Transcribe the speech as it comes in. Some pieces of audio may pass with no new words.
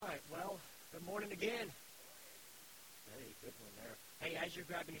morning again. Hey, good one there. Hey, as you're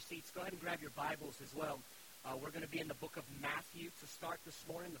grabbing your seats, go ahead and grab your Bibles as well. We're going to be in the book of Matthew to start this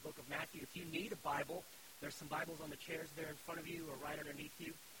morning, the book of Matthew. If you need a Bible, there's some Bibles on the chairs there in front of you or right underneath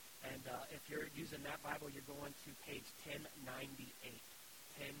you. And if you're using that Bible, you're going to page 1098.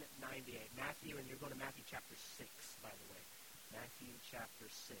 1098. Matthew, and you're going to Matthew chapter 6, by the way. Matthew chapter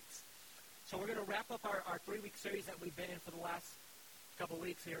 6. So we're going to wrap up our 3-week series that we've been in for the last couple of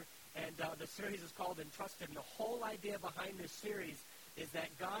weeks here. And the series is called Entrusted. And the whole idea behind this series is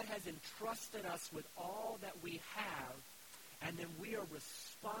that God has entrusted us with all that we have, and then we are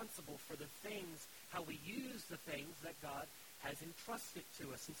responsible for the things, how we use the things that God has entrusted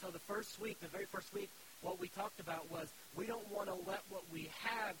to us. And so the very first week, what we talked about was we don't want to let what we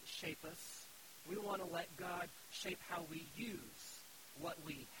have shape us. We want to let God shape how we use what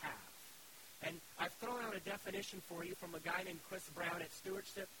we have. And I've thrown out a definition for you from a guy named Chris Brown at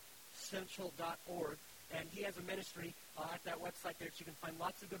stewardshipcentral.org. And he has a ministry at that website there that you can find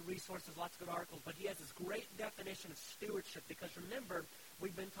lots of good resources, lots of good articles. But he has this great definition of stewardship because, remember,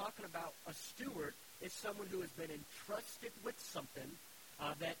 we've been talking about a steward is someone who has been entrusted with something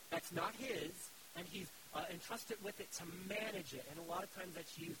that's not his, and he's entrusted with it to manage it. And a lot of times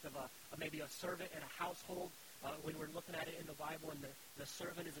that's used of maybe a servant in a household. When we're looking at it in the Bible, and the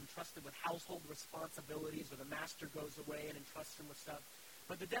servant is entrusted with household responsibilities, or the master goes away and entrusts him with stuff.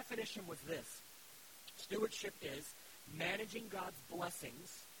 But the definition was this. Stewardship is managing God's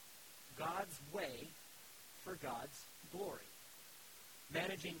blessings, God's way, for God's glory.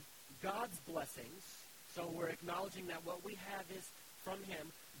 Managing God's blessings, so we're acknowledging that what we have is from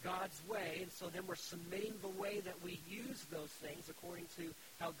Him, God's way, and so then we're submitting the way that we use those things according to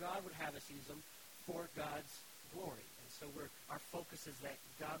how God would have us use them for God's glory. And so our focus is that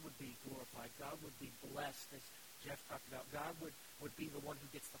God would be glorified, God would be blessed, as Jeff talked about. God would be the one who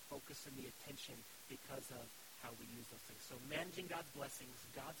gets the focus and the attention because of how we use those things. So managing God's blessings,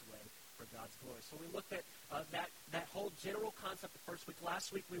 God's way, for God's glory. So we looked at that whole general concept the first week.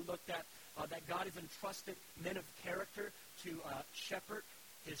 Last week we looked at that God has entrusted men of character to shepherd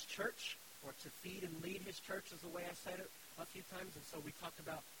His church, or to feed and lead His church, is the way I said it a few times. And so we talked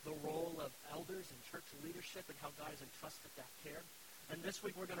about the role of elders and church leadership and how God has entrusted that care. And this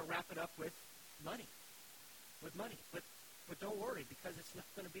week we're going to wrap it up with money. But don't worry, because it's not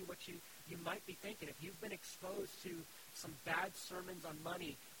going to be what you might be thinking. If you've been exposed to some bad sermons on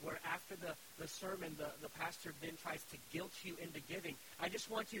money, where after the sermon, the pastor then tries to guilt you into giving, I just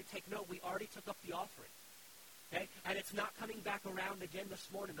want you to take note, we already took up the offering. Okay? And it's not coming back around again this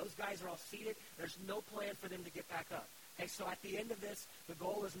morning. Those guys are all seated. There's no plan for them to get back up. Okay? So at the end of this, the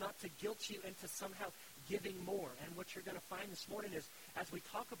goal is not to guilt you into somehow giving more. And what you're going to find this morning is, as we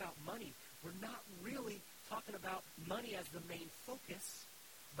talk about money, we're not really talking about money as the main focus,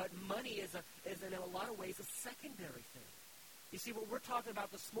 but money is in a lot of ways a secondary thing. You see, what we're talking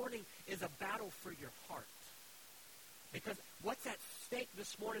about this morning is a battle for your heart. Because what's at stake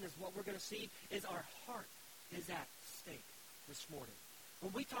this morning is what we're going to see is our heart is at stake this morning.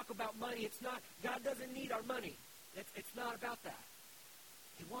 When we talk about money, it's not, God doesn't need our money. It's not about that.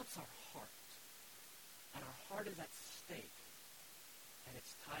 He wants our heart. And our heart is at stake. And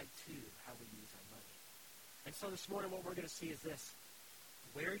it's tied to how we use our money. And so this morning what we're going to see is this.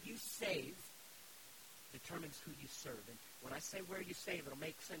 Where you save determines who you serve. And when I say where you save, it'll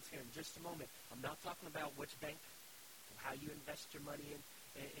make sense here in just a moment. I'm not talking about which bank, how you invest your money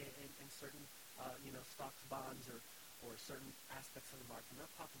in certain stocks, bonds, or certain aspects of the market. I'm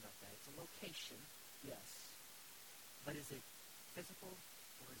not talking about that. It's a location, yes. But is it physical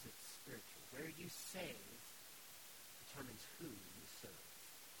or is it spiritual? Where you save determines who you serve.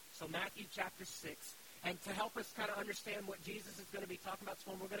 So Matthew chapter 6. And to help us kind of understand what Jesus is going to be talking about this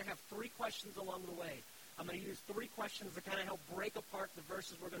morning, we're going to have 3 questions along the way. I'm going to use 3 questions to kind of help break apart the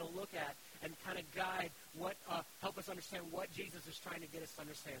verses we're going to look at and kind of guide help us understand what Jesus is trying to get us to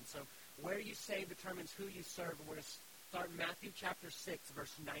understand. So where you save determines who you serve. And we're going to start in Matthew chapter 6,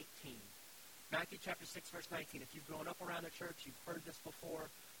 verse 19. Matthew chapter 6, verse 19. If you've grown up around the church, you've heard this before.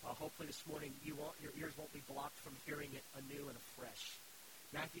 Hopefully this morning your ears won't be blocked from hearing it anew and afresh.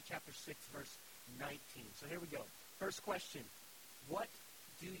 Matthew chapter 6, verse 19. So here we go. First question. What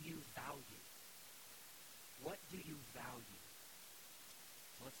do you value? What do you value?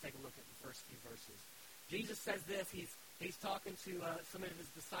 So let's take a look at the first few verses. Jesus says this. He's talking to some of his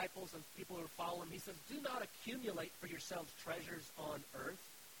disciples and people who are following him. He says, do not accumulate for yourselves treasures on earth.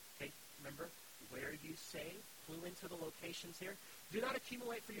 Okay, remember where you save? Clue into the locations here. Do not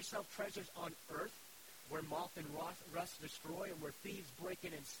accumulate for yourself treasures on earth, where moth and rust destroy and where thieves break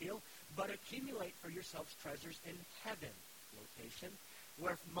in and steal, but accumulate for yourselves treasures in heaven. Location.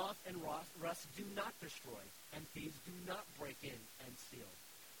 where moth and rust do not destroy, and thieves do not break in and steal.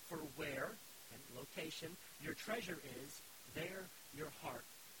 For where, and location, your treasure is, there your heart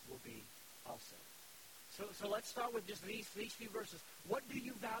will be also. So let's start with just these few verses. What do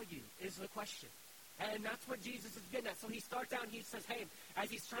you value is the question. And that's what Jesus is getting at. So he starts out and he says, hey, as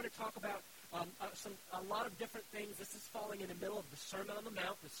he's trying to talk about a lot of different things, this is falling in the middle of the Sermon on the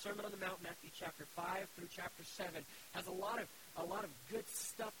Mount. The Sermon on the Mount, Matthew chapter 5 through chapter 7, has a lot of good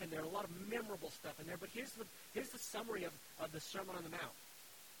stuff in there, a lot of memorable stuff in there. But here's the summary of the Sermon on the Mount.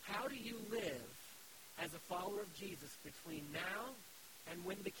 How do you live as a follower of Jesus between now and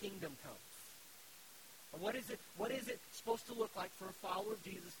when the kingdom comes? What is it supposed to look like for a follower of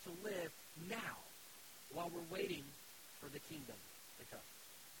Jesus to live now while we're waiting for the kingdom to come?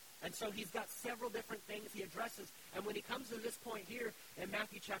 And so he's got several different things he addresses. And when he comes to this point here in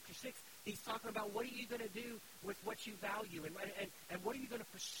Matthew chapter 6, he's talking about what are you going to do with what you value and what are you going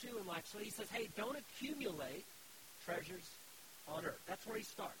to pursue in life. So he says, hey, don't accumulate treasures on earth. That's where he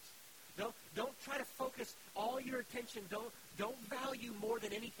starts. Don't try to focus all your attention. Don't value more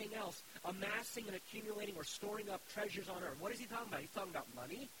than anything else amassing and accumulating or storing up treasures on earth. What is he talking about? He's talking about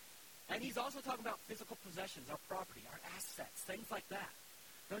money. And he's also talking about physical possessions, our property, our assets, things like that.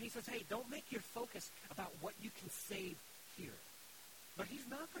 So he says, hey, don't make your focus about what you can save here. But he's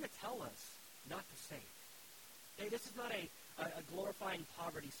not going to tell us not to save. Hey, this is not a glorifying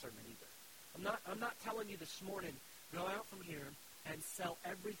poverty sermon either. I'm not telling you this morning, go out from here and sell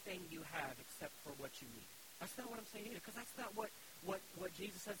everything you have except for what you need. That's not what I'm saying either, because that's not what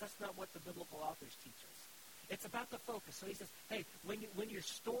Jesus says. That's not what the biblical authors teach us. It's about the focus. So he says, hey, when you're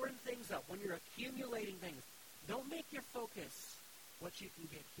storing things up, when you're accumulating things, don't make your focus what you can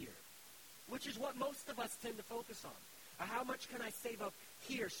get here, which is what most of us tend to focus on. How much can I save up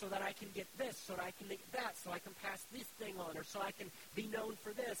here so that I can get this, so that I can get that, so I can pass this thing on, or so I can be known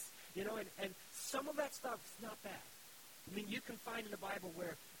for this, and some of that stuff is not bad. I mean, you can find in the Bible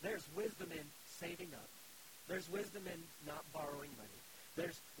where there's wisdom in saving up. There's wisdom in not borrowing money.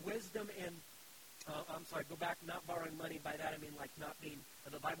 There's wisdom in, go back, not borrowing money. By that I mean like not being,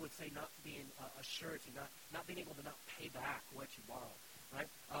 the Bible would say not being a surety, not being able to not pay back what you borrow, right?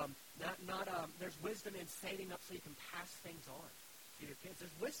 There's wisdom in saving up so you can pass things on to your kids.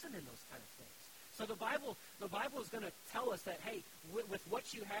 There's wisdom in those kind of things. So the Bible is going to tell us that, hey, with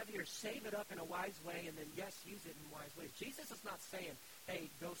what you have here, save it up in a wise way, and then, yes, use it in wise ways. Jesus is not saying,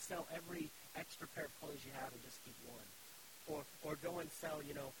 hey, go sell every extra pair of clothes you have and just keep one. Or go and sell,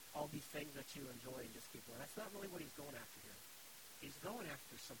 all these things that you enjoy and just keep one. That's not really what he's going after here. He's going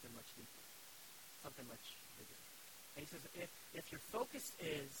after something much deeper, something much bigger. And he says, if your focus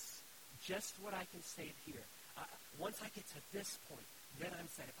is just what I can save here, once I get to this point, then I'm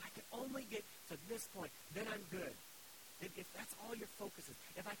set. If I can only get to this point, then I'm good. If that's all your focus is,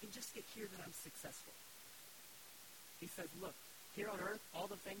 if I can just get here, then I'm successful. He says, look, here on earth,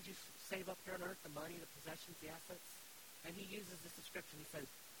 all the things you save up here on earth, the money, the possessions, the assets, and he uses this description. He says,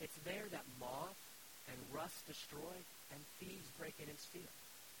 it's there that moth and rust destroy and thieves break in and steal.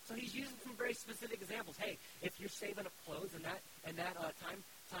 So he's using some very specific examples. Hey, if you're saving up clothes, and that time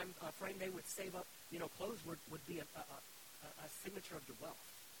frame they would save up, clothes would be a signature of your wealth.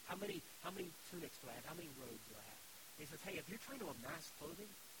 How many tunics do I have? How many robes do I have? He says, hey, if you're trying to amass clothing,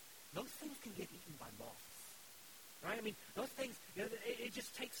 those things can get eaten by moths. Right? I mean, those things, it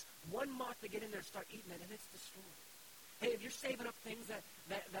just takes one moth to get in there and start eating it, and it's destroyed. Hey, if you're saving up things that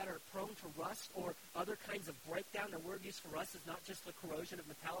are prone to rust or other kinds of breakdown, the word used for rust is not just the corrosion of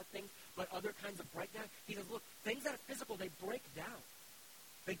metallic things, but other kinds of breakdown. He says, look, things that are physical, they break down.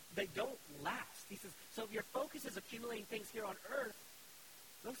 They don't last. He says, so if your focus is accumulating things here on earth,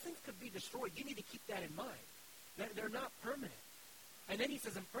 those things could be destroyed. You need to keep that in mind. They're not permanent. And then he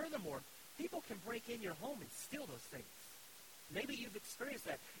says, and furthermore, people can break in your home and steal those things. Maybe you've experienced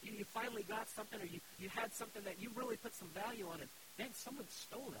that. You finally got something, or you had something that you really put some value on, and then someone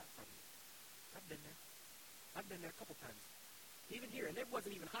stole that from you. I've been there. I've been there a couple times. Even here, and it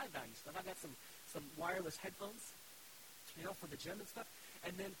wasn't even high-value stuff. I got some wireless headphones, for the gym and stuff.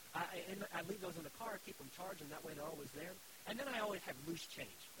 And then I leave those in the car, keep them charged, and that way they're always there. And then I always have loose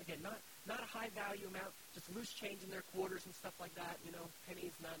change. Again, not a high-value amount, just loose change in their quarters and stuff like that.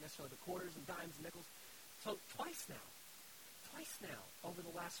 Pennies, not necessarily the quarters and dimes and nickels. So twice now, over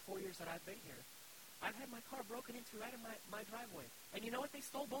the last 4 years that I've been here, I've had my car broken into right in my driveway. And you know what they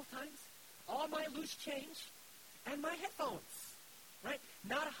stole both times? All my loose change and my headphones. Right?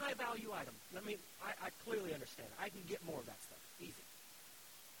 Not a high-value item. I mean, I clearly understand. I can get more of that stuff. Easy.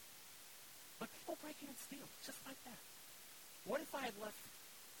 But people break in and steal, just like that. What if I had left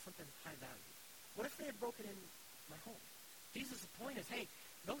something high value? What if they had broken in my home? Jesus' point is, hey,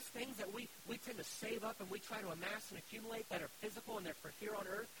 those things that we tend to save up and we try to amass and accumulate that are physical and they're for here on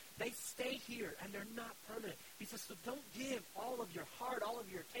earth, they stay here and they're not permanent. He says, so don't give all of your heart, all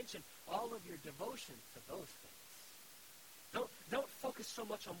of your attention, all of your devotion to those things. Don't focus so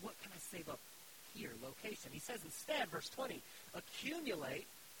much on what can I save up here, location. He says instead, verse 20, accumulate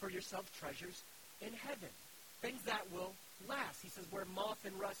for yourself treasures in heaven, things that will last. He says, where moth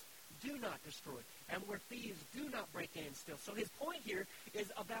and rust do not destroy, and where thieves do not break in and steal. So his point here is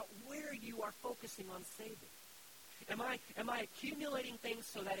about where you are focusing on saving. Am I accumulating things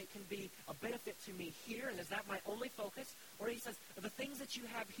so that it can be a benefit to me here, and is that my only focus? Or he says, the things that you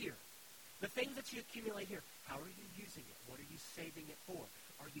have here, the things that you accumulate here, how are you using it? What are you saving it for?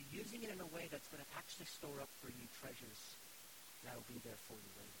 Are you using it in a way that's going to actually store up for you treasures that will be there for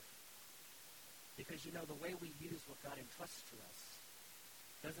you later? Because, the way we use what God entrusts to us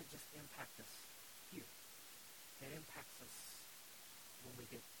doesn't just impact us here. It impacts us when we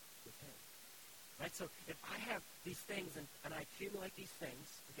get with him. Right? So if I have these things and I accumulate these things,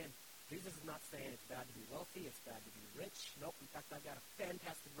 again, Jesus is not saying it's bad to be wealthy, it's bad to be rich. Nope. In fact, I've got a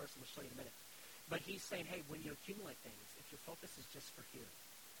fantastic verse I'm going to show you in a minute. But he's saying, hey, when you accumulate things, if your focus is just for here,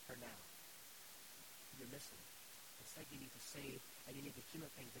 for now, you're missing it. Instead, you need to save and you need to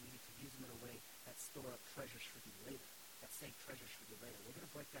accumulate things and you need to use them in a way that store up treasures for you later. That save treasures for you later. We're going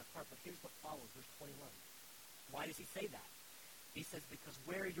to break that apart, but here's what follows, verse 21. Why does he say that? He says, because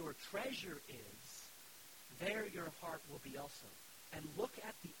where your treasure is, there your heart will be also. And look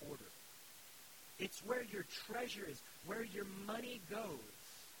at the order. It's where your treasure is, where your money goes,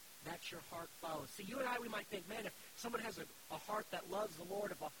 that your heart follows. See, you and I, we might think, man, if someone has a heart that loves the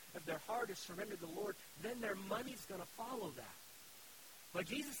Lord, if their heart is surrendered to the Lord, then their money's going to follow that. But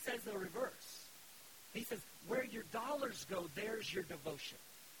Jesus says the reverse. He says, where your dollars go, there's your devotion.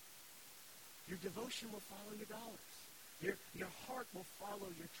 Your devotion will follow your dollars. Your heart will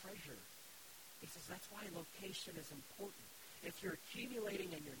follow your treasure. He says that's why location is important. If you're accumulating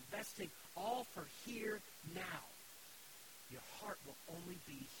and you're investing all for here, now, your heart will only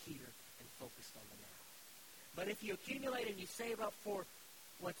be here and focused on the now. But if you accumulate and you save up for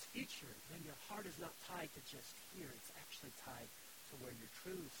what's future, then your heart is not tied to just here. It's actually tied to where your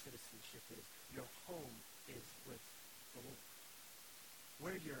true citizenship is. Your home is with the Lord.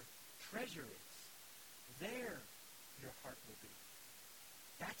 Where your treasure is, there your heart will be.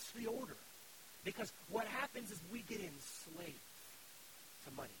 That's the order. Because what happens is we get enslaved to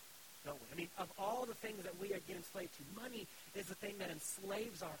money, don't we? I mean, of all the things that we get enslaved to, money is the thing that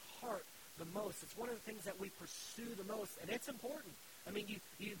enslaves our heart the most. It's one of the things that we pursue the most, and it's important. I mean,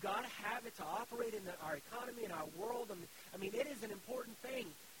 you've got to have it to operate in our economy, in our world. I mean, it is an important thing,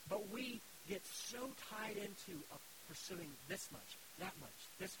 but we get so tied into pursuing this much, that much,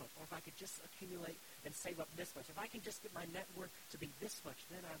 this much, or if I could just accumulate and save up this much, if I can just get my net worth to be this much,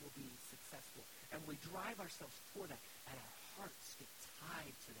 then I will be successful. And we drive ourselves toward that, and our hearts get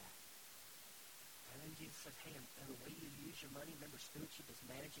tied to that. And then Jesus says, hey, and the way you use your money, remember, stewardship is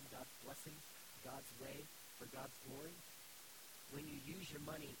managing God's blessings, God's way, for God's glory. When you use your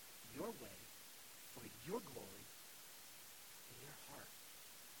money your way, for your glory, then your heart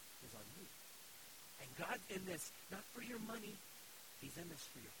is on you. And God's in this, not for your money, he's in this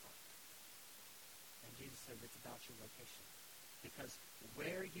for your heart. And Jesus says it's about your location. Because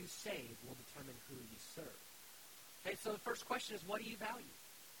where you save will determine who you serve. Okay, so the first question is, what do you value?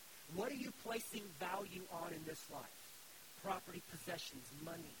 What are you placing value on in this life? Property, possessions,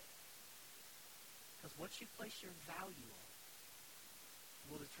 money. Because what you place your value on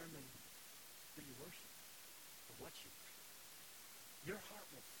will determine who you worship or what you worship. Your heart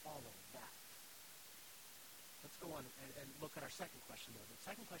will follow that. Let's go on and look at our second question, though. The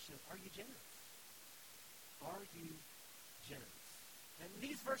second question is, are you generous? Are you generous? And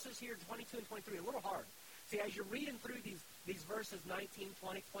these verses here, 22 and 23, are a little hard. See, as you're reading through these verses, 19,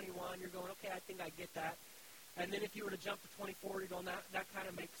 20, 21, you're going, okay, I think I get that. And then if you were to jump to 24, you're going, that kind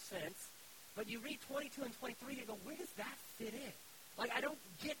of makes sense. But you read 22 and 23, you go, where does that fit in? Like, I don't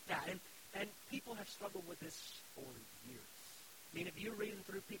get that. And people have struggled with this for years. I mean, if you're reading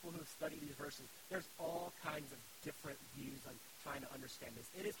through people who have studied these verses, there's all kinds of different views on trying to understand this.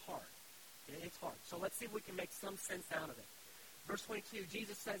 It is hard. It's hard. So let's see if we can make some sense out of it. Verse 22,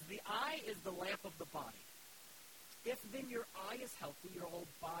 Jesus says, the eye is the lamp of the body. If then your eye is healthy, your whole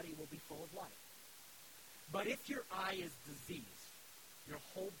body will be full of light. But if your eye is diseased, your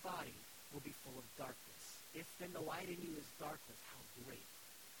whole body will be full of darkness. If then the light in you is darkness, how great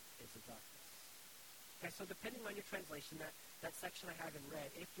is the darkness? Okay, so depending on your translation, that section I haven't read,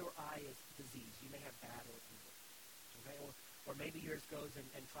 if your eye is diseased, you may have bad or evil. Okay, or maybe yours goes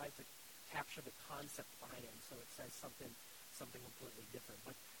and tries to capture the concept behind it, and so it says something something completely different.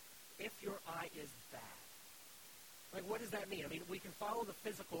 But if your eye is bad, like, what does that mean? I mean, we can follow the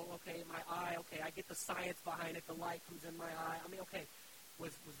physical. Okay, my eye. Okay, I get the science behind it. The light comes in my eye. I mean, okay,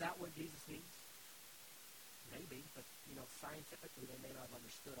 was that what Jesus means? Maybe, but, scientifically they may not have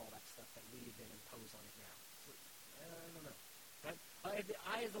understood all that stuff that we then impose on it now. So, I don't know. Right? The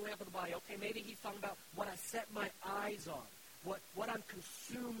eye is the lamp of the body. Okay, maybe he's talking about what I set my eyes on, what I'm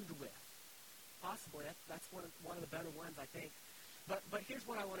consumed with. Possibly, that's one of the better ones, I think. But here's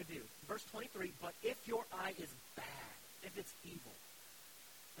what I want to do. Verse 23, but if your eye is bad, if it's evil,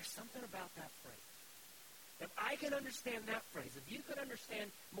 there's something about that phrase. If I can understand that phrase, if you could understand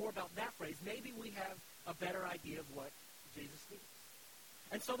more about that phrase, maybe we have a better idea of what Jesus means.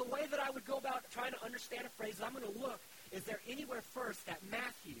 And so the way that I would go about trying to understand a phrase, I'm going to look, is there anywhere first that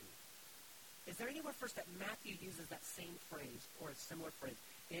Matthew uses that same phrase or a similar phrase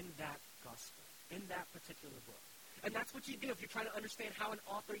in that gospel, in that particular book? And that's what you do if you're trying to understand how an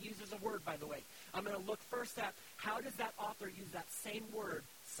author uses a word, by the way. I'm going to look first at how does that author use that same word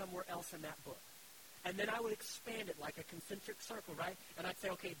somewhere else in that book? And then I would expand it like a concentric circle, right? And I'd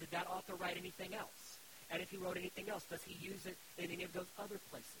say, okay, did that author write anything else? And if he wrote anything else, does he use it in any of those other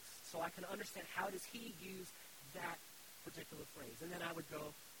places? So I can understand how does he use that particular phrase. And then I would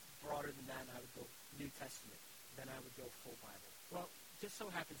go broader than that, and I would go New Testament. Then I would go full Bible. Well, just so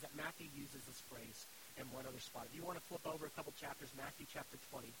happens that Matthew uses this phrase in one other spot. If you want to flip over a couple chapters, Matthew chapter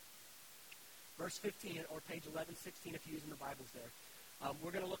 20, verse 15, or page 1116 if you're using the Bibles there.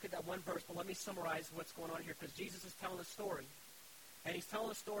 We're going to look at that one verse, but let me summarize what's going on here, because Jesus is telling a story. And he's telling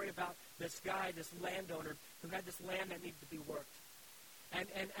a story about this guy, this landowner, who had this land that needed to be worked. And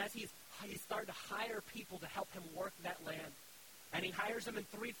as he's starting to hire people to help him work that land, and he hires them in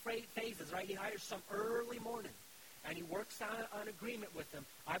three phases, right? He hires some early morning, and he works out an agreement with them.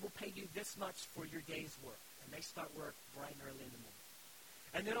 I will pay you this much for your day's work. And they start work bright and early in the morning.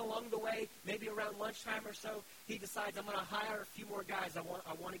 And then along the way, maybe around lunchtime or so, he decides, I'm going to hire a few more guys. I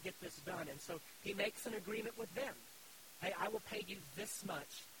want to get this done. And so he makes an agreement with them. Hey, I will pay you this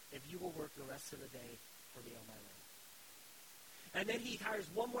much if you will work the rest of the day for me on my land. And then he hires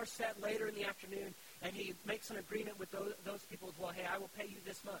one more set later in the afternoon, and he makes an agreement with those people as well. Hey, I will pay you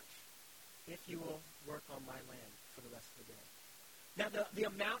this much if you will work on my land for the rest of the day. Now, the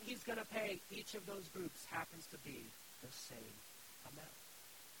amount he's going to pay each of those groups happens to be the same amount.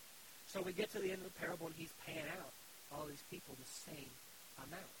 So we get to the end of the parable, and he's paying out all these people the same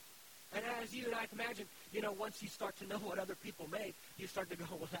amount. And as you and I can imagine, once you start to know what other people make, you start to go,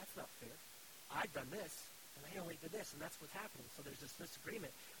 well, that's not fair. I've done this, and they only did this, and that's what's happening. So there's this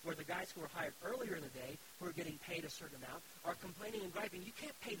disagreement where the guys who were hired earlier in the day, who are getting paid a certain amount, are complaining and griping. You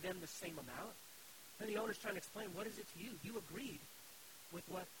can't pay them the same amount. And the owner's trying to explain, what is it to you? You agreed with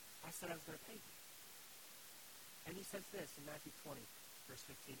what I said I was going to pay you. And he says this in Matthew 20. Verse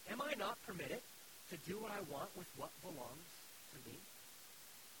 15, am I not permitted to do what I want with what belongs to me?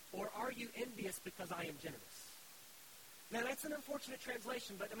 Or are you envious because I am generous? Now, that's an unfortunate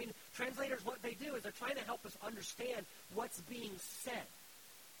translation, but, translators, what they do is they're trying to help us understand what's being said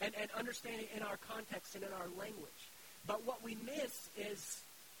and understand it in our context and in our language. But what we miss is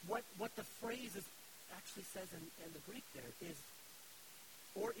what the phrase actually says in the Greek there is,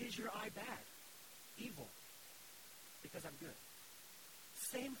 or is your eye bad, evil, because I'm good?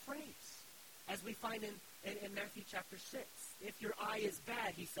 Same phrase as we find in Matthew chapter 6. If your eye is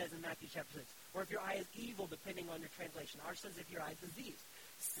bad, he says in Matthew chapter 6. Or if your eye is evil, depending on your translation. Ours says if your eye is diseased.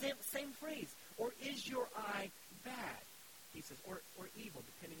 Same phrase. Or is your eye bad? He says, or evil,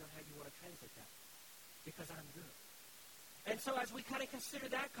 depending on how you want to translate that. Because I'm good. And so as we kind of consider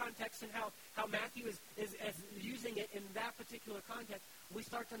that context and how Matthew is using it in that particular context, we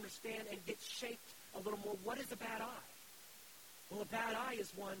start to understand and get shaped a little more. What is a bad eye? Well, a bad eye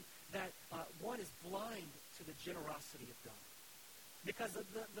is one that one is blind to the generosity of God. Because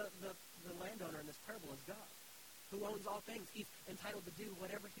the landowner in this parable is God, who owns all things. He's entitled to do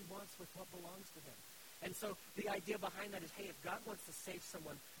whatever he wants with what belongs to him. And so the idea behind that is, hey, if God wants to save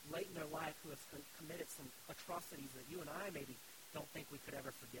someone late in their life who has committed some atrocities that you and I maybe don't think we could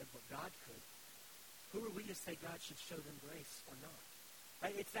ever forgive, but God could, who are we to say God should show them grace or not?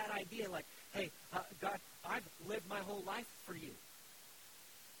 Right? It's that idea like, hey, God, I've lived my whole life for you.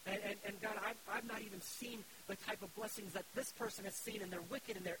 And God, I've not even seen the type of blessings that this person has seen, and they're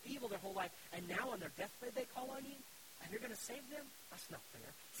wicked and they're evil their whole life, and now on their deathbed they call on you, and you're going to save them? That's not fair.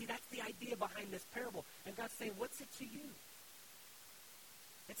 See, that's the idea behind this parable. And God's saying, what's it to you?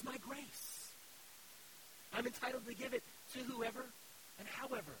 It's my grace. I'm entitled to give it to whoever and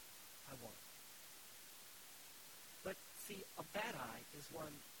however I want. But see, a bad eye is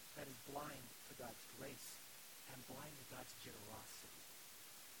one that is blind to God's grace I'm blind to God's generosity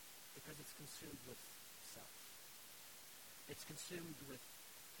because it's consumed with self. It's consumed with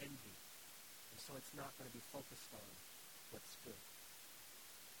envy. And so it's not going to be focused on what's good.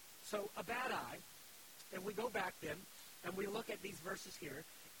 So a bad eye, and we go back then, and we look at these verses here.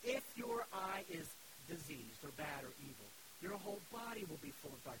 If your eye is diseased or bad or evil, your whole body will be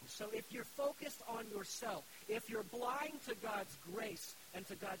full of darkness. So if you're focused on yourself, if you're blind to God's grace and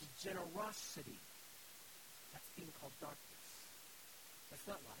to God's generosity, that's being called darkness. That's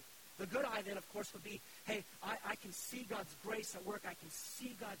not light. The good eye then, of course, would be, hey, I can see God's grace at work. I can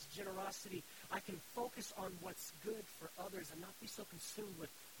see God's generosity. I can focus on what's good for others and not be so consumed with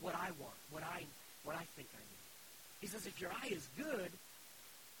what I want, what I think I need. He says if your eye is good,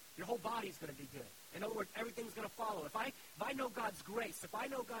 your whole body is going to be good. In other words, everything's going to follow. If I know God's grace, if I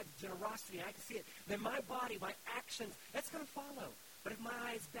know God's generosity, and I can see it, then my body, my actions, that's going to follow. But if my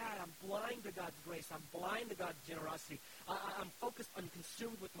eye is bad, I'm blind to God's grace. I'm blind to God's generosity. I'm focused on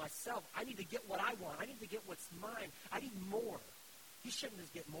consumed with myself. I need to get what I want. I need to get what's mine. I need more. He shouldn't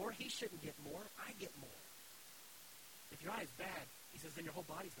just get more. He shouldn't get more. I get more. If your eye is bad, he says, then your whole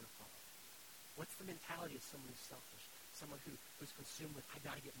body's going to follow. What's the mentality of someone who's selfish? Someone who's consumed with, I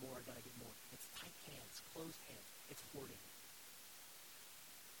got to get more, I got to get more. It's tight hands, closed hands. It's hoarding.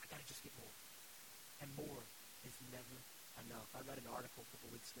 I got to just get more. And more is never enough. I read an article a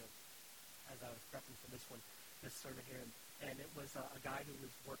couple weeks ago as I was prepping for this sermon here, and it was a guy who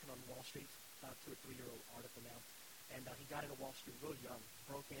was working on Wall Street, about 2 or 3 year old article now, and he got into Wall Street real young,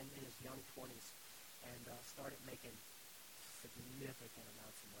 broke in his young 20s, and started making significant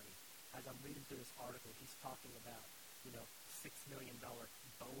amounts of money. As I'm reading through this article, he's talking about, $6 million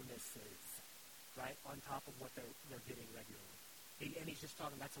bonuses, right, on top of what they're getting regularly. And he's just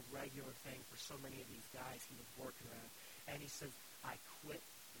talking, that's a regular thing for so many of these guys he was working around. And he says, I quit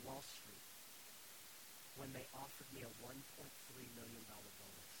Wall Street when they offered me a $1.3 million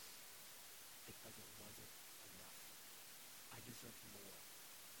bonus because it wasn't enough. I deserved more,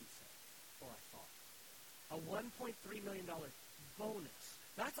 he said, or I thought. A $1.3 million bonus.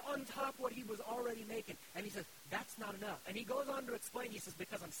 That's on top of what he was already making. And he says, that's not enough. And he goes on to explain, he says,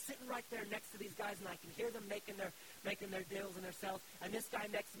 because I'm sitting right there next to these guys and I can hear them making their deals and their sales. And this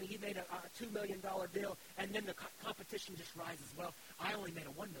guy next to me, he made a $2 million deal. And then the competition just rises. Well, I only made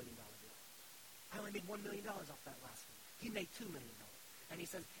a $1 million deal. I only made $1 million off that last one. He made $2 million. And he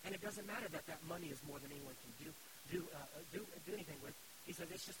says, and it doesn't matter that money is more than anyone can do anything with. He says,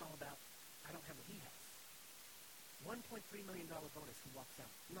 it's just all about, I don't have what he has. $1.3 million bonus, he walks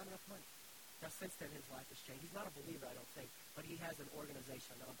out. Not enough money. Now, since then, his life has changed. He's not a believer, I don't think, but he has an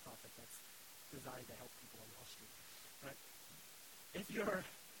organization, a nonprofit that's designed to help people on Wall Street. But if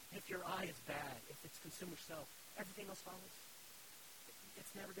your eye is bad, if it's consumer self, everything else follows.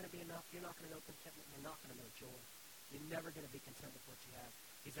 It's never going to be enough. You're not going to know contentment. You're not going to know joy. You're never going to be content with what you have.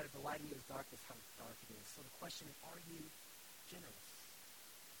 He said, if the light in you is darkness, how dark it is. So the question is, are you generous?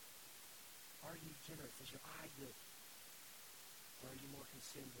 Are you generous? Is your eye good? Or are you more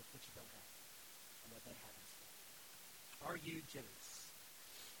consumed with what you don't have and what they have instead? Are you generous?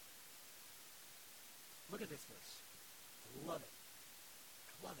 Look at this verse. I love it.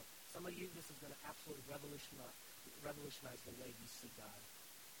 I love it. Some of you, this is going to absolutely revolutionize the way you see God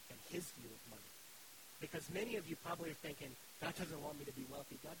and his view of money. Because many of you probably are thinking, God doesn't want me to be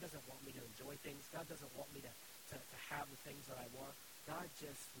wealthy. God doesn't want me to enjoy things. God doesn't want me to have the things that I want. God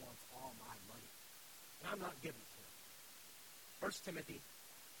just wants all my money. And I'm not giving it to him. 1 Timothy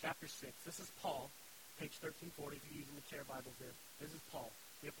chapter 6. This is Paul, page 1340, if you're using the chair Bibles there. This is Paul,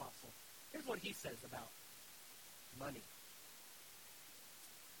 the apostle. Here's what he says about money.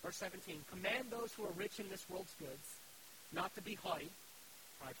 Verse 17, command those who are rich in this world's goods not to be haughty,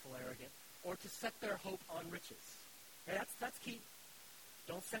 prideful, arrogant, or to set their hope on riches. Okay, that's key.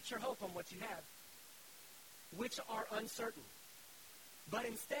 Don't set your hope on what you have, which are uncertain. But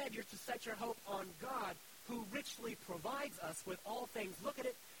instead, you're to set your hope on God, who richly provides us with all things, look at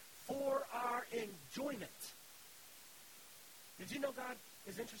it, for our enjoyment. Did you know God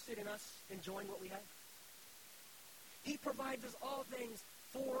is interested in us enjoying what we have? He provides us all things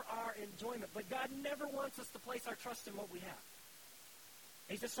for our enjoyment, but God never wants us to place our trust in what we have.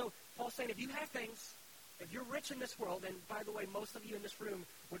 He says, so Paul's saying, if you have things, if you're rich in this world, and by the way, most of you in this room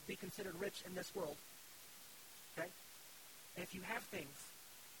would be considered rich in this world, okay? And if you have things,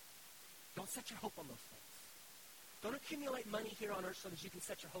 don't set your hope on those things. Don't accumulate money here on earth so that you can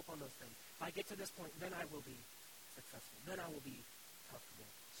set your hope on those things. If I get to this point, then I will be successful. Then I will be comfortable,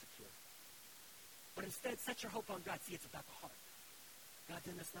 secure. But instead, set your hope on God. See, it's about the heart. God's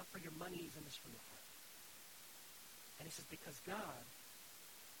in this not for your money, he's in this for your heart. And he says, because God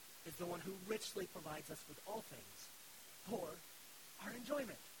is the one who richly provides us with all things for our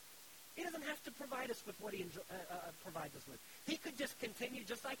enjoyment. He doesn't have to provide us with what he provides us with. He could just continue,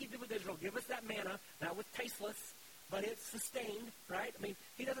 just like he did with Israel, give us that manna. That was tasteless, but it's sustained, right? I mean,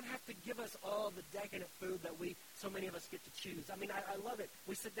 he doesn't have to give us all the decadent food that so many of us get to choose. I mean, I love it.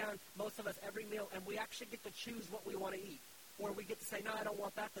 We sit down, most of us, every meal, and we actually get to choose what we want to eat. Or we get to say, no, I don't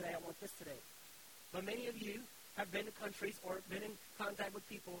want that today. I want this today. But many of you have been to countries or been in contact with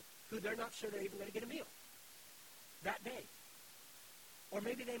people who they're not sure they're even going to get a meal that day. Or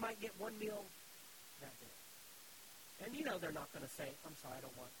maybe they might get one meal that day. And you know they're not going to say, I'm sorry, I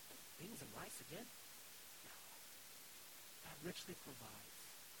don't want beans and rice again. No. God richly provides.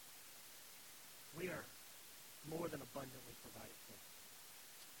 We are more than abundantly provided for.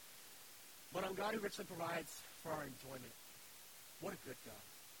 But on God who richly provides for our enjoyment. What a good God.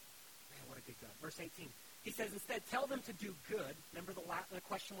 Man, what a good God. Verse 18. He says, instead, tell them to do good. Remember the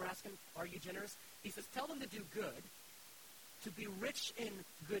question we're asking, are you generous? He says, tell them to do good, to be rich in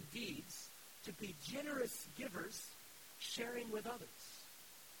good deeds, to be generous givers, sharing with others.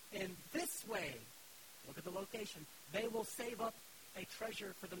 In this way, look at the location, they will save up a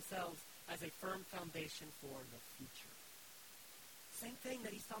treasure for themselves as a firm foundation for the future. Same thing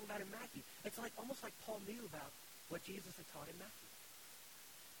that he's talking about in Matthew. It's like almost like Paul knew about what Jesus had taught in Matthew.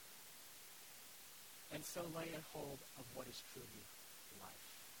 And so lay a hold of what is truly life.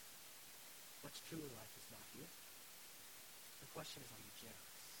 What's truly life is not here. The question is, are you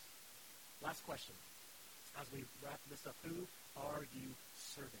generous? Last question. As we wrap this up, who are you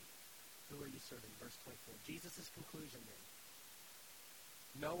serving? Who are you serving? Verse 24. Jesus' conclusion then.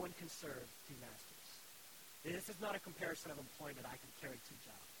 No one can serve two masters. This is not a comparison of employment. I can carry two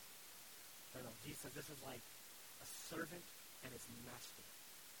jobs. No. Jesus says this is like a servant and his master.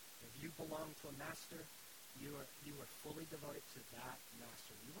 If you belong to a master, you are fully devoted to that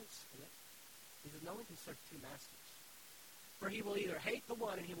master. You won't split. He says no one can serve two masters. For he will either hate the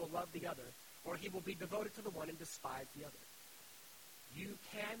one and he will love the other, or he will be devoted to the one and despise the other. You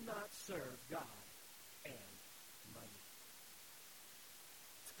cannot serve God and money.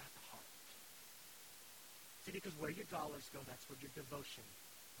 It's about the heart. See, because where your dollars go, that's where your devotion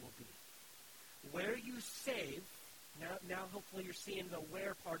will be. Where you save, now hopefully you're seeing the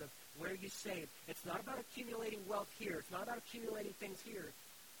where part of where you save. It's not about accumulating wealth here. It's not about accumulating things here.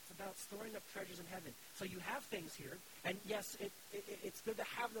 It's about storing up treasures in heaven. So you have things here, and yes, it's good to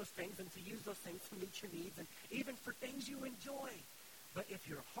have those things and to use those things to meet your needs and even for things you enjoy. But if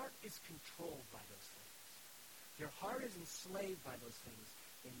your heart is controlled by those things, if your heart is enslaved by those things,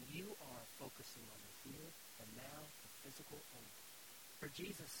 then you are focusing on the here and now, the physical only. For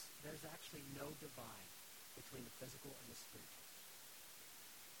Jesus, there's actually no divide between the physical and the spiritual.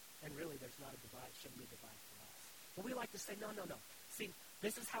 And really, there's not a divide. It shouldn't be a divide for us. But we like to say, no. See,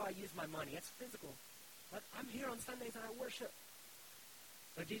 this is how I use my money. It's physical. But I'm here on Sundays and I worship.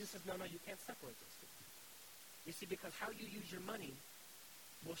 But Jesus says, no, you can't separate those two. You see, because how you use your money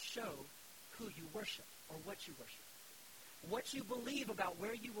will show who you worship or what you worship. What you believe about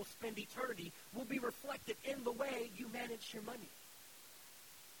where you will spend eternity will be reflected in the way you manage your money.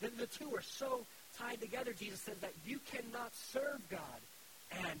 The two are so tied together, Jesus says, that you cannot serve God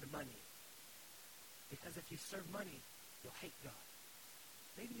and money. Because if you serve money, you'll hate God.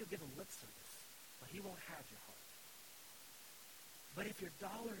 Maybe you'll give him lip service, but he won't have your heart. But if your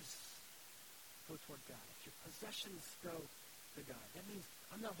dollars go toward God, if your possessions go to God, that means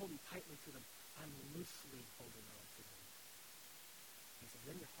I'm not holding tightly to them. I'm loosely holding on to them. He says,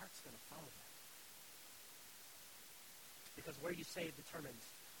 then your heart's going to follow that. Because where you save determines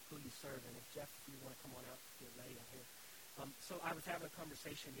who you serve. And if Jeff, if you want to come on out, get ready out here. So I was having a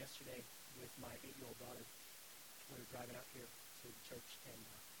conversation yesterday with my 8-year-old daughter. We were driving out here to the church, and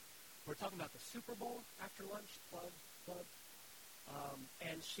we're talking about the Super Bowl after lunch, plug.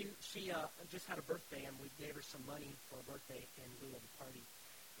 And she just had a birthday, and we gave her some money for a birthday in lieu of a party.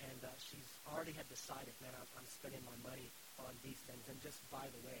 And she's already had decided, man, I'm spending my money on these things. And just by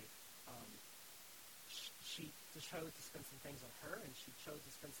the way, she chose to spend some things on her, and she chose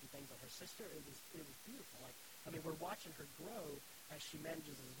to spend some things on her sister. It was beautiful. We're watching her grow as she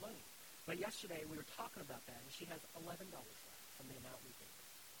manages his money. But yesterday we were talking about that, and she has $11 left from the amount we gave her.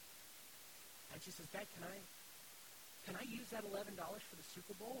 And she says, Dad, can I use that $11 for the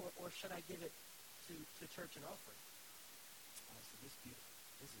Super Bowl, or should I give it to church and offering? I said, this is beautiful.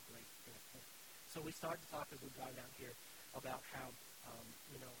 This is a great thing. So we started to talk as we drive down here about how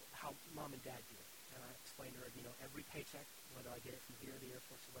mom and dad do it. And I explained to her, every paycheck, whether I get it from here or the Air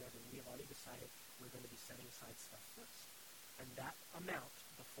Force or whatever, we have already decided we're going to be setting aside stuff first. And that amount,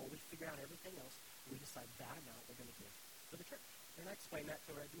 before we figure out everything else, we decide that amount we're going to give to the church. And I explained that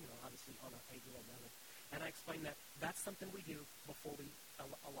to her, obviously on an 8-year-old level. And I explained that that's something we do before we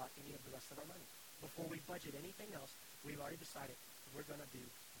allot any of the rest of our money. Before we budget anything else, we've already decided we're going to do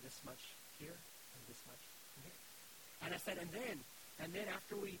this much here and this much here. And I said, and then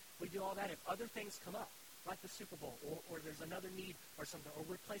after we do all that, if other things come up, like the Super Bowl, or there's another need or something, or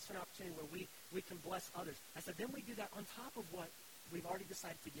we're placed in an opportunity where we can bless others, I said, then we do that on top of what we've already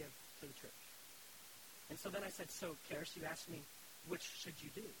decided to give to the church. And so then I said, so, Karis, you asked me, which should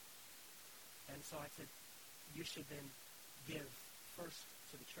you do? And so I said, you should then give first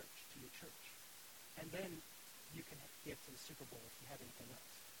to the church, to your church. And then you can give to the Super Bowl if you have anything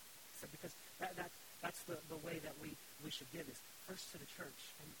else. So because that's the way that we should give is first to the church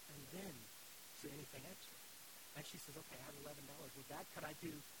and then to anything extra. And she says, okay, I have $11. Well, Dad, could I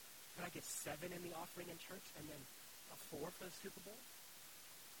get 7 in the offering in church and then a 4 for the Super Bowl?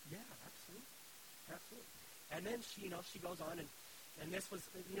 Yeah, absolutely. Absolutely. And then she goes on and this was,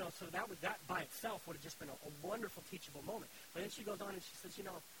 so that by itself would have just been a wonderful teachable moment. But then she goes on and she says,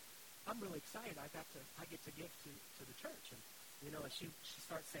 I'm really excited. I get to give to the church. And, and she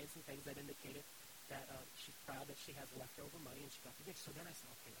starts saying some things that indicated that she's proud that she has leftover money and she got to give. So then I said,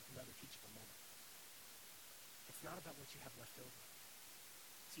 okay, that's another teachable moment. It's not about what you have left over.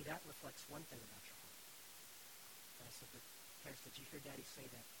 See, that reflects one thing about your heart. And I said, but Karis, did you hear Daddy say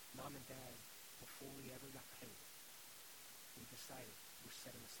that Mom and Dad, before we ever got paid, we decided we're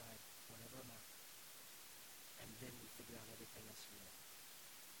setting aside whatever amount, and then we figure out everything else from there.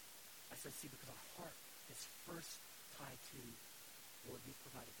 I said, see, because our heart is first tied to, Lord, you've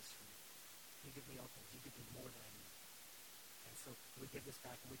provided this for me. You give me all things. You give me more than I need. And so we give this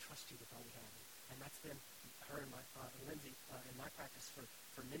back, and we trust you with all we have. And that's been her and Lindsay and my practice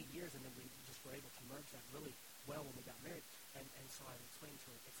for many years, and then we just were able to merge that really well when we got married. And so I explained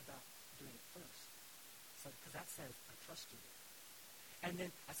to her, it's about doing it first. So, because that says, I trust you. And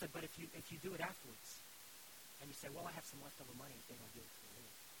then I said, but if you do it afterwards, and you say, well, I have some leftover money, then I'll give it to the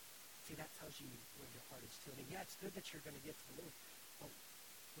Lord. See, that tells you where your heart is too. I mean, yeah, it's good that you're going to give to the Lord, but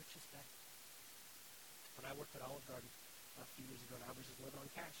which is better? When I worked at Olive Garden a few years ago, and I was just living on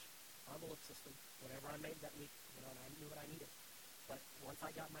cash, envelope system, whatever I made that week, and I knew what I needed. But once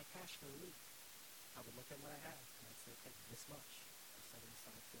I got my cash for the week, I would look at what I had, and I'd say, okay, this much I'm setting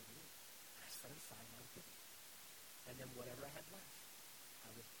aside for the week. I set it aside and I would give it. And then whatever I had left, I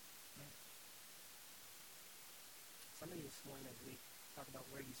would manage. Some of you this morning, as we talk about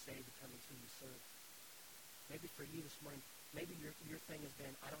where you save determines who you serve, maybe for you this morning, maybe your thing has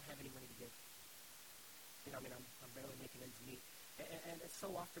been, I don't have any money to give. I'm barely making ends meet. And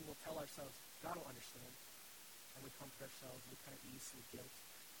so often we'll tell ourselves, God will understand. And we comfort ourselves, we kind of ease some guilt.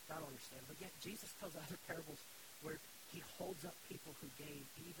 God will understand. But yet Jesus tells other parables where he holds up people who gave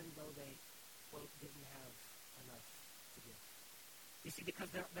even though they, quote, didn't have enough to give. You see, because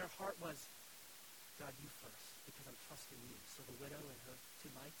their heart was, God, you first, because I'm trusting you. So the widow and her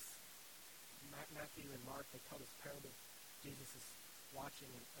 2 mites, Matthew and Mark, they tell this parable. Jesus is watching,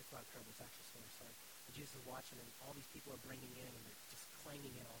 and it's not a parable, it's actually a story, sorry. But Jesus is watching, and all these people are bringing in, and they're just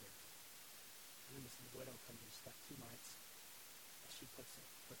clanging in all their gifts. And then this widow comes and she's got 2 mites, and she puts it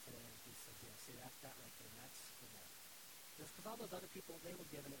in, and he says, see, that right there, that's for them. Just because all those other people, they were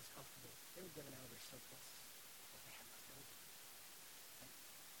given, it was comfortable. They were given out of their surplus, what they had left over. Right?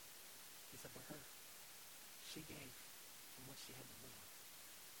 He said, but her, she gave from what she had to live on.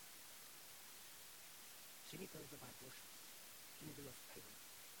 She didn't go to buy groceries. She didn't go to pay rent.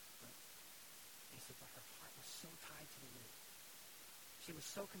 Right? And he said, but her heart was so tied to the Lord. She was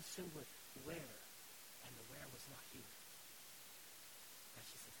so consumed with where, and the where was not here. And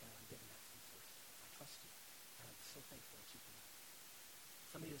she says, God, I'm giving that to you first. I trust you. And I'm so thankful that you've done it.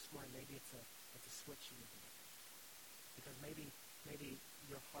 Some of you this morning, maybe it's a switch you need to make. Because maybe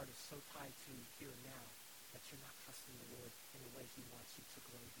your heart is so tied to here and now that you're not trusting the Lord in the way he wants you to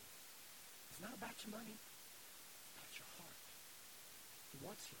grow you. It's not about your money. It's about your heart. He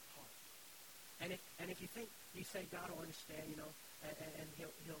wants your heart. And if you think, you say, God will understand, and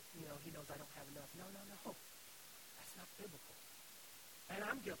he'll he knows I don't have enough. No. That's not biblical. And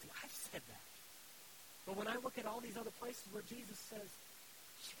I'm guilty. I've said that. But when I look at all these other places where Jesus says,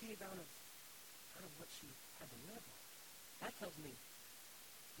 she gave out of what she had to live on, that tells me,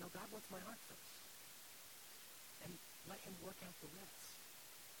 no, God wants my heart first. And let him work out the rest.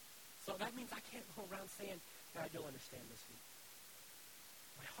 So that means I can't go around saying, God, you'll understand this week.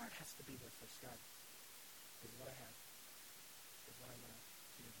 My heart has to be there first. God, this is what I have. This is what I'm going to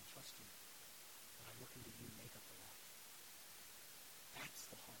give and trust you. But I'm looking to you make up the rest. That's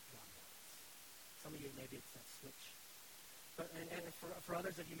the heart God wants. Some of you, maybe it's that switch. But and for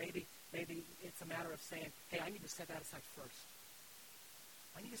others of you, maybe it's a matter of saying, hey, I need to set that aside first.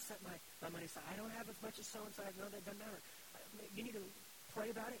 I need to set my money aside. I don't have as much as so-and-so. I know that doesn't matter. You need to pray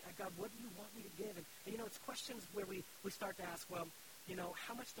about it. God, what do you want me to give? And it's questions where we start to ask, well,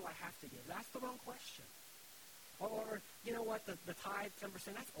 how much do I have to give? That's the wrong question. Or you know what, the tithe, 10%,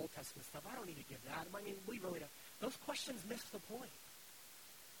 that's Old Testament stuff. I don't need to give that. I mean, we really don't. Those questions miss the point.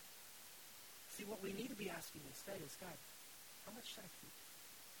 See, what we need to be asking instead is, God, how much should I keep?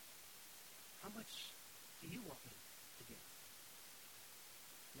 How much do you want me to give?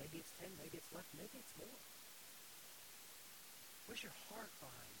 Maybe it's 10, maybe it's less, maybe it's more. Where's your heart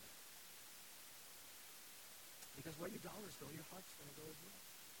behind that? Because where your dollars go, your heart's going to go as well.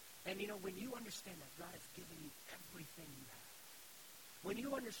 And when you understand that God has given you everything you have, when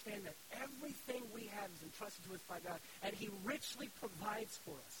you understand that everything we have is entrusted to us by God, and He richly provides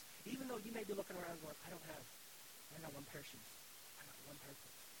for us, even though you may be looking around going, I got one pair of shoes. I got one pair of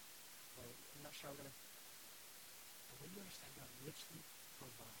clothes. Or I'm not sure I'm going to. But when you understand God richly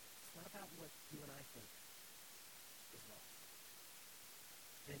provides, it's not about what you and I think is wealth.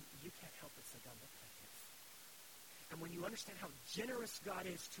 Then you can't help but say, God, what can I give? And when you understand how generous God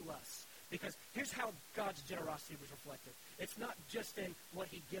is to us, because here's how God's generosity was reflected. It's not just in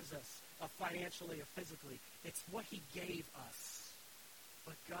what He gives us financially or physically. It's what He gave us.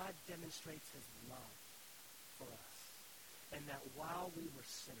 But God demonstrates His love for us. And that while we were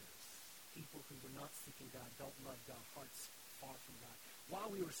sinners, people who were not seeking God, don't love God, hearts far from God, while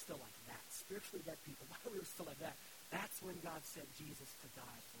we were still like that, spiritually dead people, while we were still like that, that's when God sent Jesus to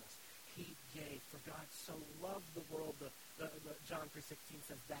die for us. He gave, for God so loved the world, John 3:16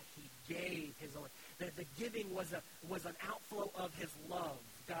 says that He gave His own. The giving was an outflow of His love.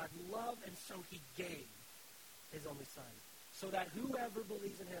 God loved, and so He gave His only Son, so that whoever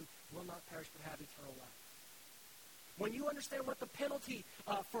believes in Him will not perish but have eternal life. When you understand what the penalty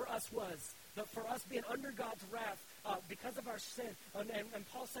for us was, for us being under God's wrath because of our sin, and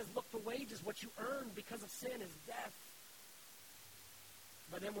Paul says, look, the wages, what you earn because of sin is death.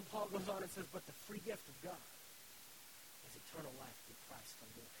 But then when Paul goes on and says, but the free gift of God is eternal life through Christ our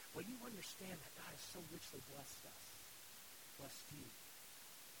Lord. When you understand that God has so richly blessed us, blessed you,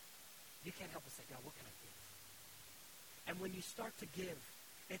 you can't help but say, God, what can I give? And when you start to give,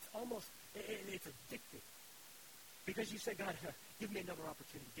 it's addictive. Because you say, God, give me another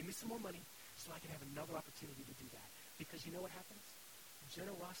opportunity. Give me some more money so I can have another opportunity to do that. Because you know what happens?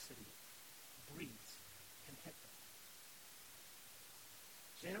 Generosity breeds contentment.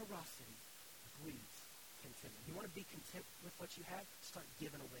 Generosity breeds contentment. You want to be content with what you have? Start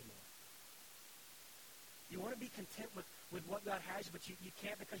giving away more. You want to be content with what God has, but you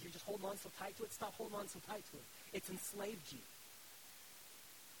can't because you're just holding on so tight to it? Stop holding on so tight to it. It's enslaved you.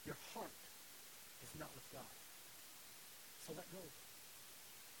 Your heart is not with God. So let go.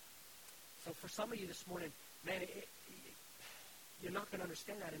 So for some of you this morning, man, you're not going to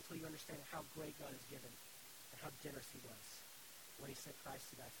understand that until you understand how great God has given and how generous He was when He sent Christ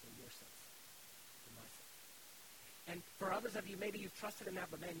to die for your sins, for my sins. And for others of you, maybe you've trusted in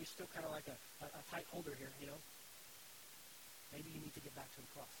that, but man, you're still kind of like a tight holder here, Maybe you need to get back to the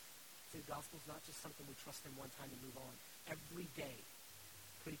cross. See, the gospel is not just something we trust in one time and move on. Every day,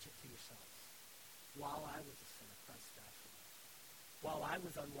 preach it to yourselves. While I was a sinner, Christ died for me. While I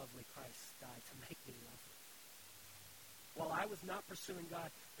was unlovely, Christ died to make me lovely. While I was not pursuing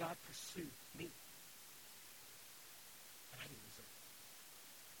God, God pursued me. And I didn't deserve it.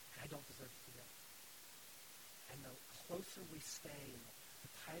 And I don't deserve it today. And the closer we stay and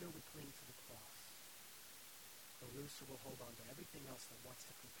the tighter we cling to the cross, the looser we'll hold on to everything else that wants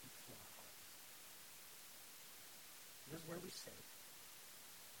to compete for our hearts. Because where we sit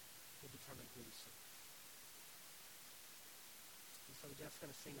will determine who we serve. And so Jeff's going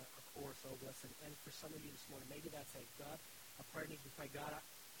to sing a chorus over us. And for some of you this morning, maybe that's God, a prayer needs to pray, God,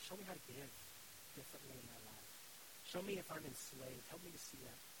 show me how to give differently in my life. Show me if I'm enslaved. Help me to see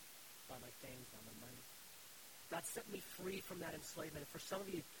that by my things, by my money. God, set me free from that enslavement. And for some of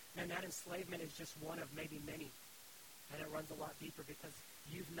you, man, that enslavement is just one of maybe many. And it runs a lot deeper because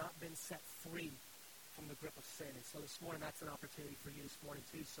you've not been set free from the grip of sin. And so this morning, that's an opportunity for you this morning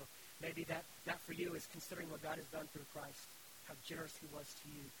too. So maybe that for you is considering what God has done through Christ, how generous He was to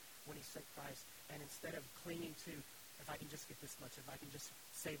you when He sent Christ. And instead of clinging to, if I can just get this much, if I can just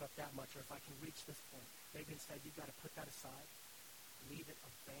save up that much, or if I can reach this point, maybe instead you've got to put that aside, leave it,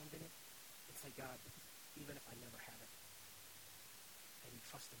 abandon it, and say, God, even if I never have it, and you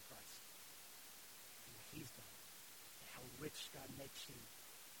trust in Christ and what He's done, and how rich God makes you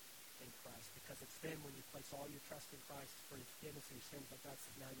in Christ, because it's then when you place all your trust in Christ for His forgiveness of your sins, that God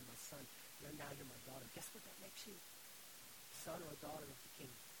says, now you're my son, now you're my daughter. Guess what that makes you? Son or a daughter of the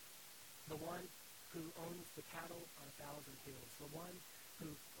King. The one who owns the cattle on 1,000 hills. The one who,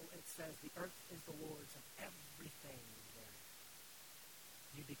 it says, the earth is the Lord's and everything therein.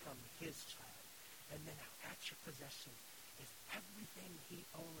 You become his child. And then at your possession is everything he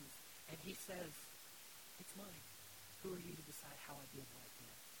owns. And he says, it's mine. Who are you to decide how I give what I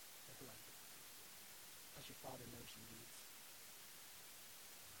can and who I give it to? Because your Father knows your needs.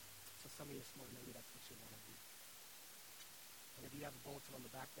 So some of you this morning, maybe that's what you want to do. And if you have a bulletin on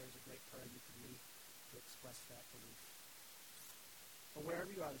the back, there's a great prayer you can read to express that belief. But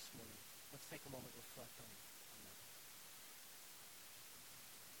wherever you are this morning, let's take a moment to reflect on that.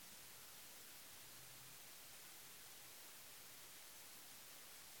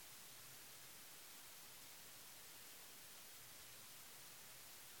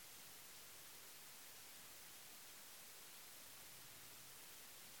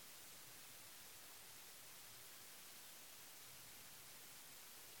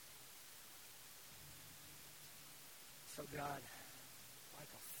 So God,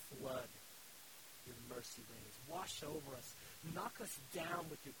 like a flood, your mercy reigns. Wash over us. Knock us down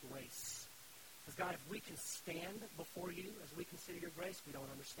with your grace. Because God, if we can stand before you as we consider your grace, we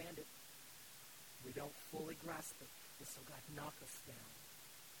don't understand it. We don't fully grasp it. And so God, knock us down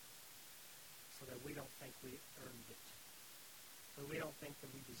so that we don't think we earned it. So we don't think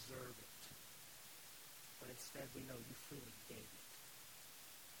that we deserve it. But instead we know you freely gave it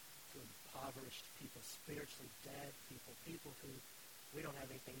to impoverished people, spiritually dead people, people who we don't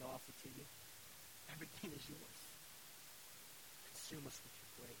have anything to offer to you. Everything is yours. Consume us with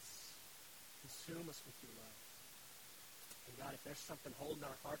your grace. Consume us with your love. And God, if there's something holding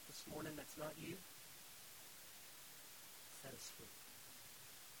our heart this morning that's not you, set us free.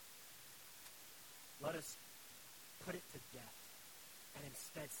 Let us put it to death and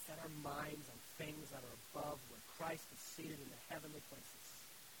instead set our minds on things that are above where Christ is seated in the heavenly places.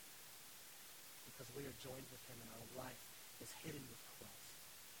 Because we are joined with him and our life is hidden with Christ.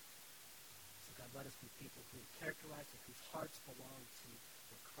 So God, let us be people who are characterized and whose hearts belong to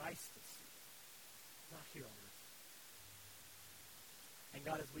where Christ is seated, not here on earth. And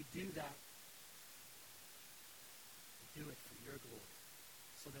God, as we do that, we do it for your glory,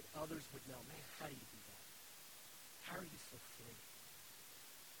 so that others would know, man, how do you do that? How are you so free?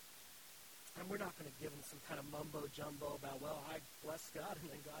 And we're not going to give them some kind of mumbo-jumbo about, well, I bless God,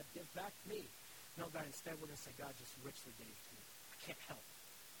 and then God gives back to me. No, God, instead we're going to say, God just richly gave to me. I can't help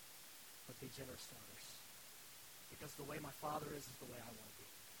but be generous to others. Because the way my Father is the way I want to be.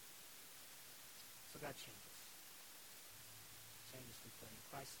 So God, change us. Change us, we pray in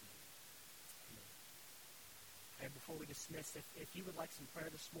Christ's name. Amen. And before we dismiss, if you would like some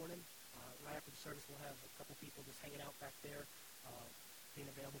prayer this morning, right after the service we'll have a couple people just hanging out back there, being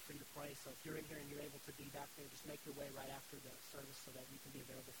available for you to pray. So if you're in here and you're able to be back there, just make your way right after the service so that you can be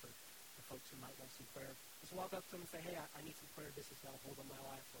available for folks who might want some prayer. Just walk up to them and say, hey, I need some prayer. This has got a hold on my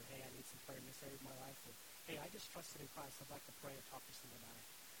life. Or, hey, I need some prayer in this area of my life. Or, hey, I just trusted in Christ. I'd like to pray or talk to someone about it.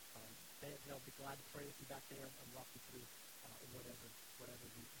 They'll be glad to pray with you back there and walk you through whatever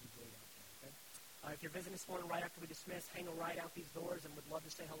you bring out there. Okay? If you're visiting this morning right after we dismiss, hang a right out these doors and would love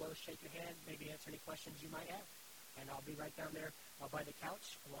to say hello, shake your hand, maybe answer any questions you might have. And I'll be right down there by the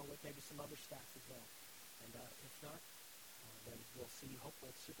couch, along with maybe some other staff as well. And if not, then we'll see you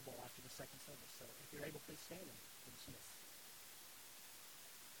hopefully at Super Bowl after the second service. So if you're able, please stand and we'll dismiss.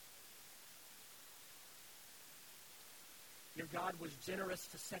 Your God was generous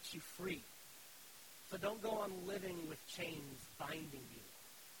to set you free. So don't go on living with chains binding you.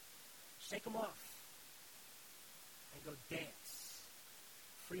 Shake them off and go dance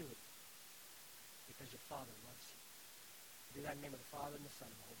freely because your Father loves you. Do that in the name of the Father and the Son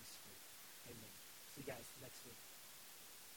and the Holy Spirit. Amen. See you guys next week.